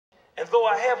And though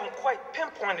I haven't quite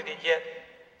pinpointed it yet,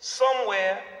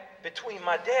 somewhere between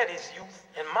my daddy's youth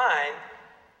and mine,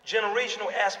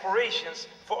 generational aspirations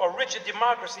for a richer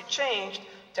democracy changed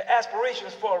to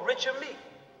aspirations for a richer me.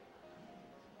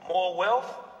 More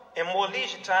wealth and more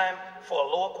leisure time for a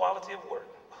lower quality of work.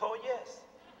 Oh, yes.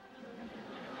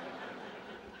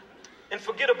 And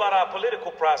forget about our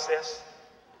political process.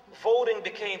 Voting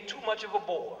became too much of a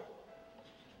bore,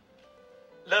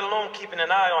 let alone keeping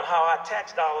an eye on how our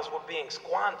tax dollars were being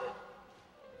squandered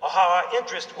or how our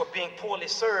interests were being poorly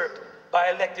served by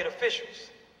elected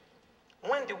officials.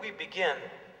 When did we begin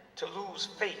to lose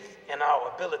faith in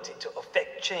our ability to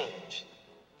affect change?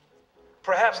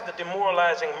 Perhaps the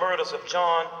demoralizing murders of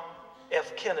John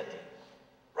F. Kennedy,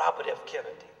 Robert F.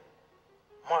 Kennedy,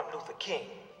 Martin Luther King.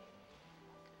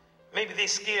 Maybe they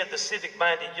scared the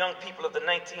civic-minded young people of the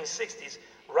 1960s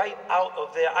right out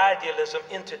of their idealism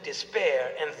into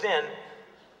despair and then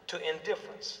to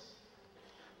indifference.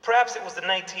 Perhaps it was the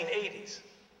 1980s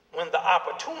when the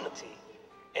opportunity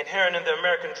inherent in the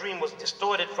American dream was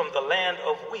distorted from the land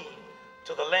of we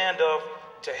to the land of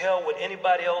to hell with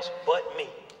anybody else but me.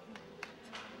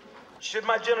 Should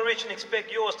my generation expect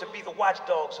yours to be the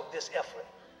watchdogs of this effort?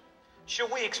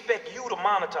 Should we expect you to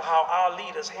monitor how our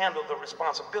leaders handle the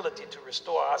responsibility to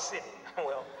restore our city?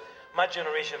 Well, my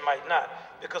generation might not,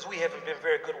 because we haven't been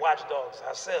very good watchdogs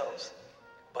ourselves,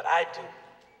 but I do.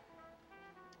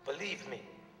 Believe me,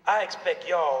 I expect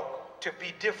y'all to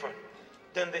be different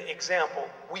than the example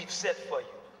we've set for you.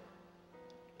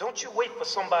 Don't you wait for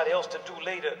somebody else to do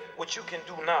later what you can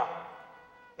do now.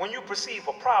 When you perceive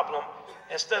a problem,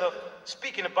 instead of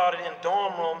speaking about it in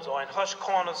dorm rooms or in hushed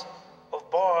corners of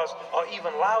bars or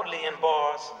even loudly in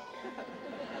bars,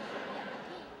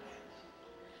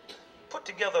 put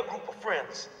together a group of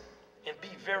friends and be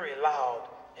very loud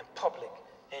and public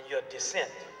in your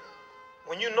dissent.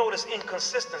 When you notice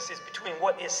inconsistencies between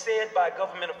what is said by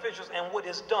government officials and what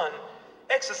is done,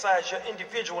 exercise your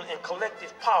individual and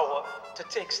collective power to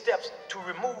take steps to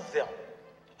remove them.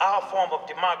 Our form of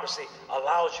democracy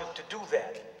allows you to do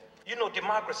that. You know,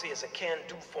 democracy is a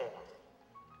can-do form.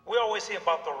 We always hear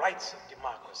about the rights of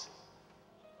democracy.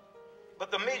 But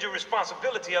the major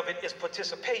responsibility of it is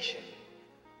participation.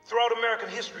 Throughout American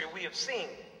history, we have seen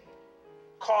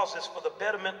causes for the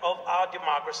betterment of our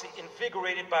democracy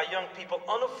invigorated by young people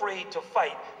unafraid to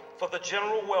fight for the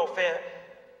general welfare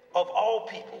of all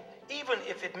people, even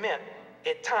if it meant,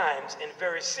 at times and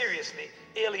very seriously,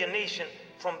 alienation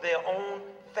from their own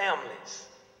families.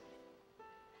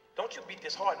 Don't you be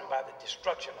disheartened by the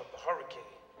destruction of the hurricane,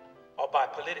 or by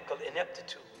political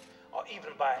ineptitude, or even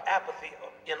by apathy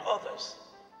in others.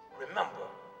 Remember,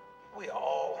 we are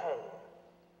all home.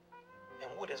 And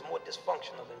what is more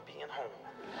dysfunctional than being home?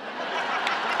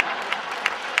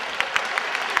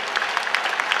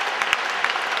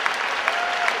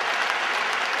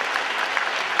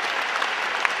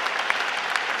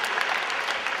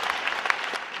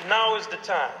 Now is the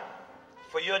time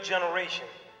for your generation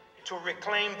to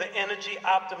reclaim the energy,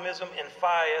 optimism, and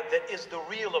fire that is the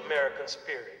real American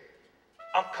spirit.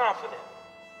 I'm confident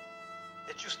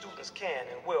that you students can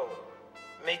and will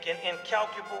make an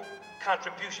incalculable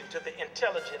contribution to the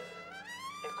intelligent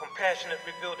and compassionate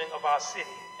rebuilding of our city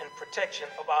and protection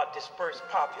of our dispersed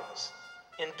populace.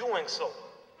 In doing so,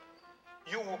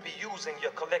 you will be using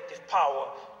your collective power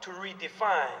to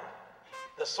redefine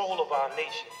the soul of our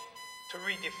nation, to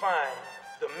redefine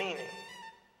the meaning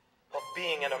of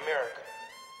being an American.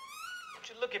 I want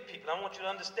you to look at people. I want you to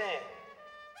understand.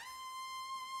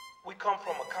 We come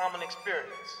from a common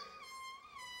experience.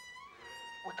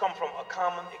 We come from a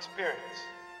common experience.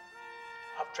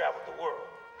 I've traveled the world,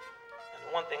 and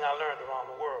the one thing I learned around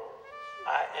the world,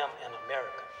 I am an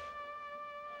American.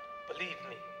 Believe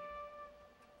me,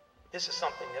 this is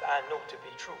something that I know to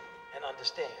be true and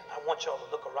understand. I want y'all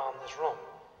to look around this room,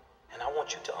 and I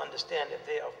want you to understand that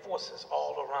there are forces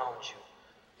all around you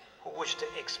who wish to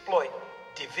exploit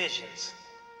divisions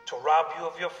to rob you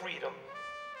of your freedom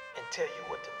and tell you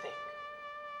what to think.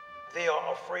 They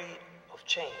are afraid of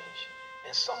change,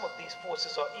 and some of these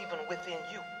forces are even within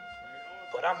you.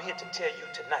 But I'm here to tell you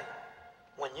tonight,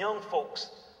 when young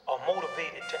folks are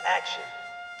motivated to action,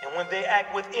 and when they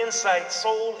act with insight,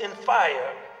 soul, and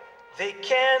fire, they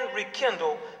can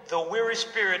rekindle the weary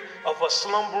spirit of a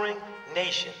slumbering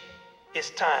nation. It's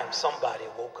time somebody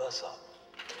woke us up.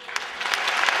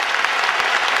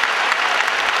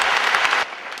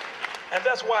 And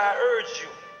that's why I urge you,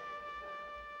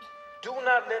 do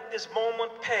not let this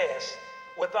moment pass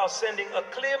without sending a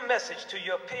clear message to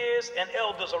your peers and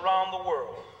elders around the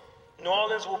world. New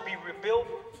Orleans will be rebuilt,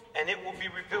 and it will be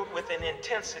rebuilt with an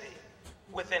intensity,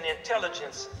 with an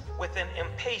intelligence, with an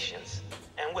impatience,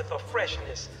 and and with a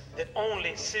freshness that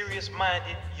only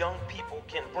serious-minded young people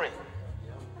can bring.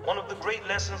 One of the great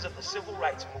lessons of the civil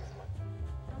rights movement: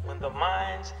 when the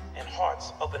minds and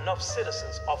hearts of enough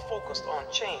citizens are focused on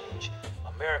change,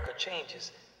 America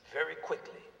changes very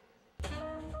quickly.